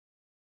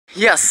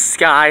Yes,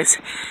 guys,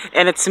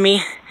 and it's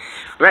me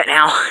right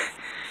now,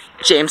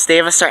 James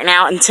Davis right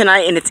now, and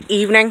tonight, and it's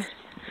evening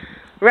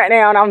right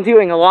now, and I'm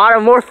doing a lot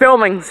of more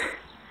filmings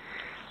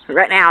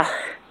right now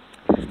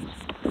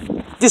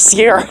this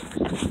year.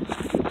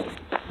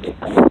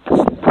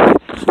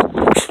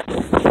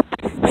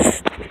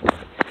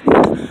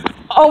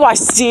 Oh, I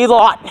see a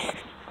lot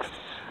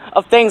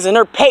of things, and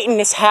they're painting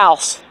this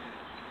house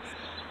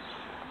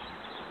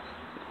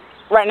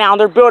right now.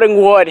 They're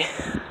building wood.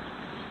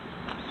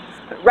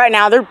 Right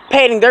now, they're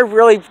painting, they're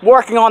really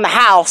working on the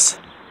house.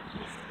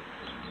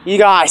 You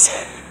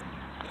guys.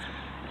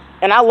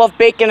 And I love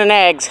bacon and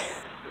eggs.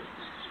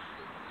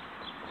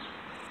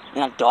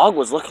 And that dog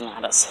was looking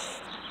at us.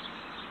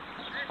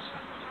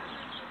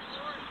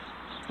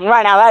 And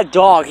right now, that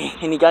dog,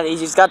 and he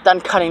just got done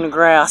cutting the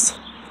grass.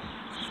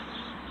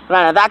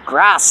 Right now, that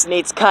grass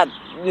needs cut.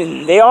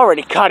 They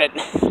already cut it.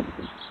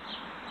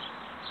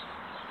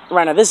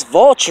 Right now, this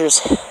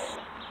vultures.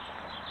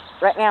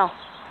 Right now.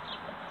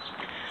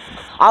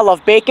 I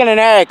love bacon and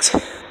eggs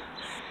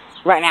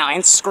right now,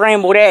 and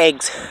scrambled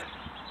eggs.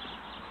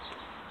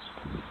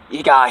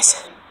 You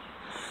guys.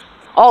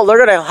 Oh,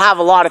 they're gonna have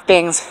a lot of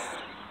things.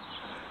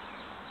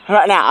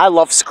 Right now, I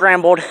love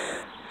scrambled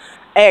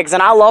eggs,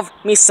 and I love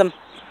me some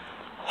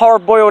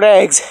hard-boiled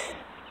eggs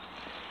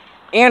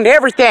and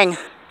everything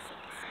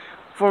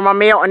for my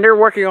meal, and they're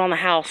working on the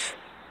house.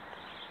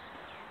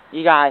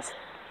 You guys.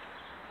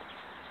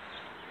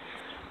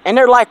 And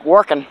they're like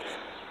working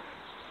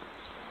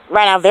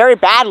right now very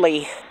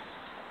badly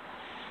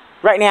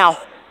right now,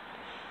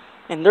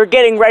 and they're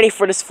getting ready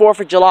for this 4th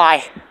of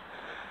July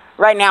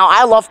right now.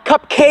 I love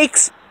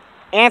cupcakes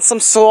and some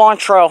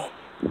cilantro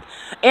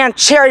and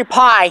cherry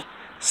pie,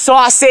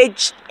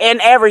 sausage and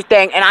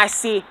everything, and I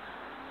see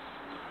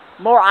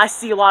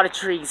a lot of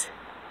trees.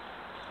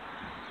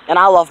 And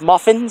I love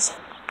muffins.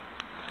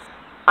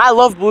 I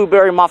love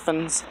blueberry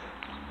muffins.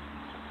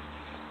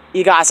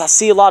 You guys, I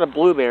see a lot of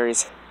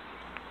blueberries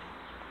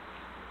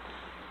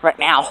right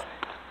now.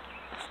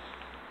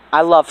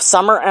 I love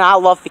summer and I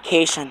love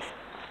vacation.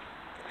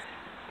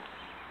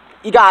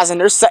 You guys, and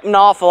they're setting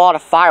off a lot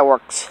of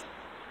fireworks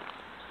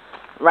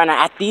right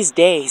now at these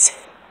days.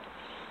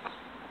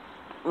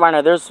 Right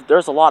now,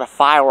 there's a lot of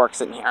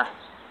fireworks in here.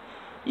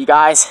 You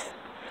guys.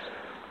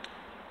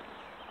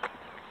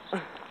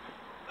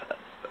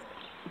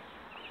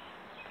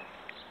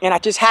 And I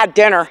just had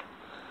dinner.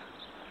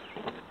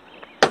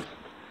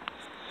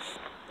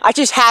 I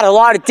just had a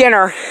lot of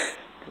dinner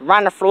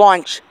right now for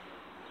lunch.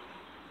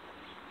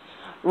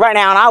 Right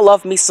now, and I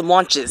love me some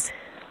lunches.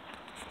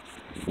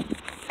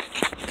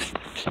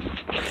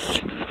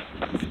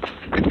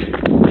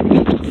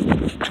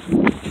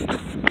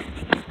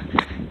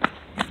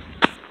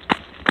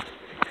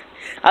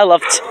 I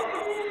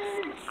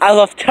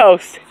love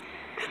toast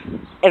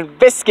and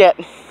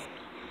biscuit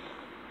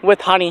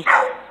with honey.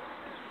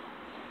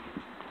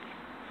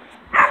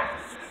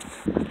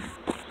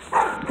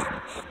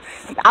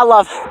 I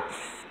love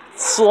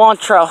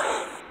cilantro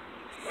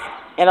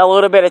and a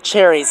little bit of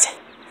cherries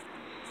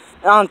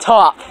on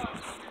top.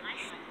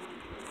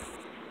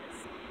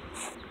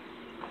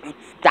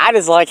 That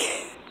is like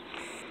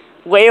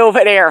way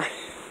over there.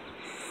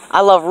 I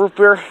love root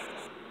beer.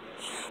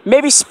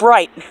 Maybe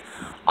Sprite.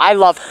 I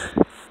love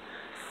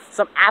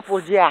some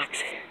Apple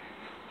Jacks.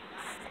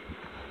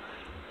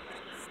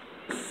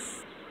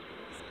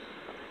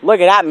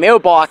 Look at that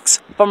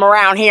mailbox from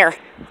around here.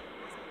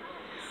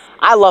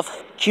 I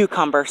love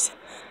cucumbers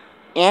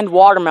and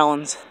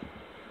watermelons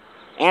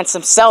and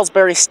some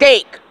Salisbury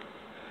steak.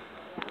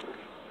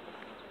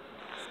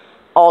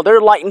 Oh,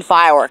 they're lighting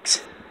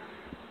fireworks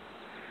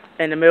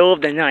in the middle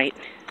of the night.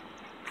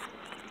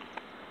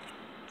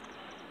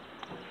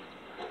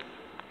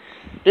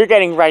 They're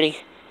getting ready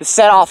to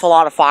set off a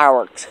lot of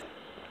fireworks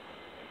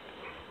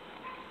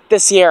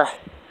this year.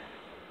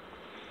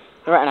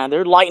 Right now,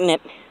 they're lighting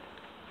it.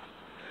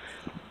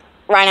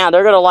 Right now,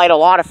 they're going to light a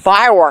lot of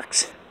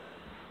fireworks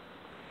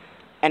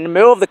in the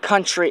middle of the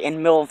country, in the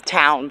middle of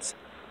towns.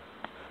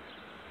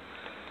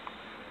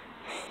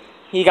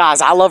 You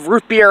guys, I love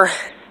root beer.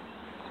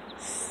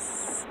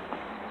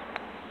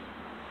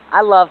 I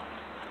love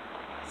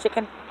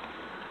chicken.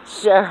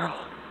 Cheryl.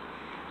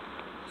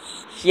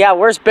 Yeah,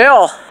 where's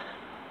Bill?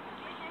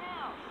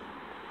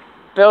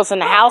 Bill's in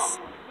the house?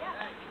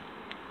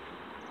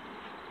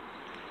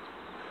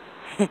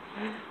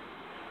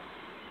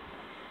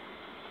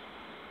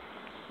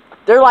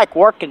 They're like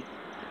working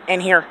in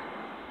here.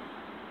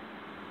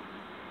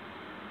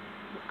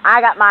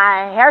 I got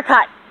my hair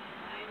cut.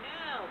 I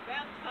know,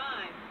 about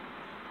time.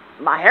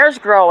 My hair's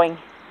growing.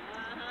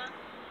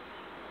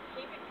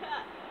 Keep it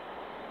cut.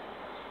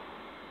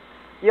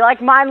 You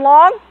like mine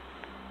long?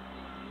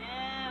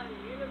 No,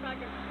 you look like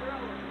a girl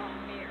with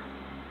long hair.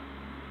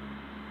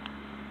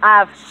 I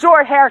have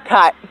short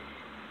haircut.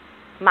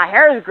 My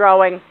hair is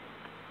growing.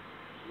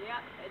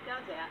 Yep, it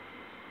does that.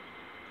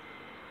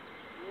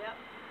 Yep.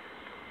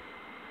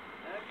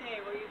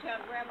 Okay, well you tell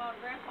Grandma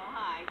and Grandpa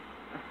hi.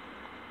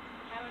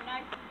 Have a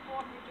nice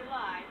 4th of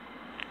July.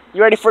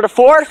 You ready for the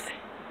 4th?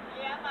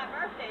 Yeah, my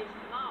birthday's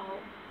tomorrow.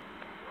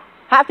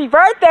 Happy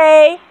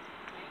birthday! Thank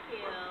you.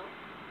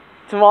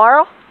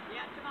 Tomorrow?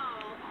 Yeah,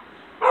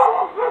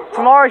 tomorrow.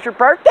 Tomorrow's your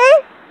birthday?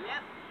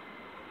 Yep.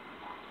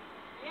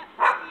 Yep,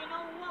 I'll be an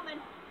old woman.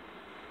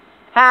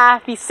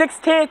 Happy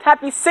 16th,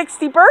 happy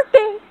 60th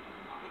birthday!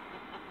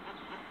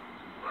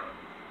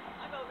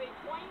 I'm gonna be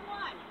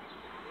 21. If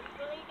you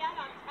believe that,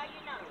 I'll tell you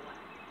another one.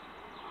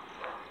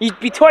 You'd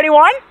be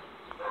 21?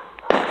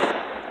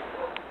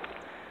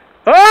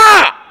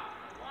 Ah!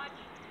 Watch.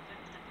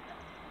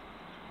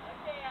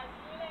 Okay, I'll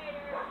see you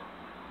later.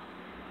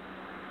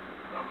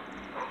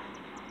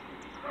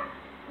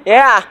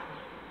 Yeah.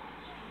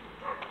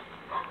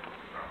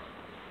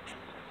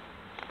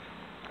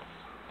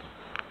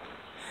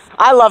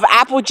 I love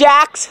Apple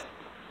Jacks.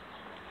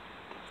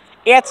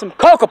 And some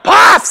Cocoa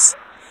Puffs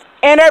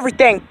and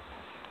everything.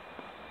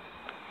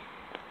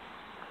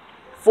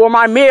 For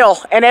my meal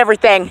and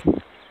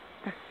everything.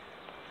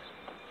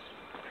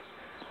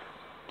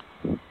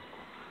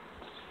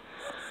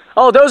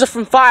 Oh, those are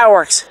from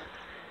fireworks.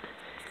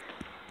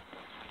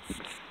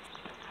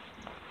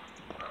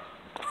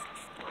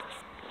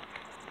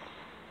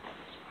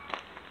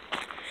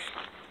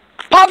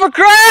 Papa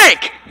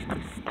Greg!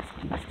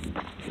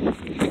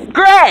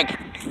 Greg!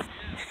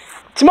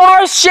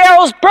 Tomorrow's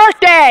Cheryl's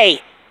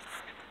birthday!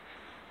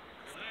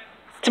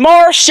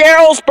 Tomorrow's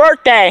Cheryl's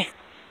birthday.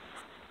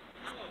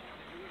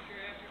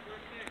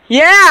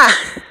 Yeah!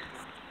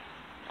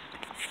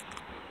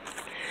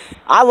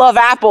 I love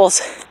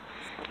apples.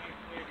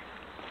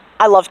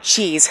 I love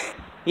cheese.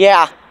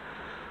 Yeah.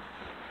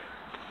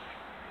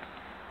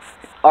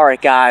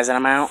 Alright guys, and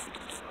I'm out.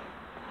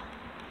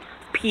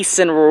 Peace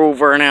and we're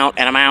over and out,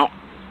 and I'm out.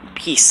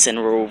 Peace and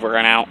we're over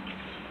and out.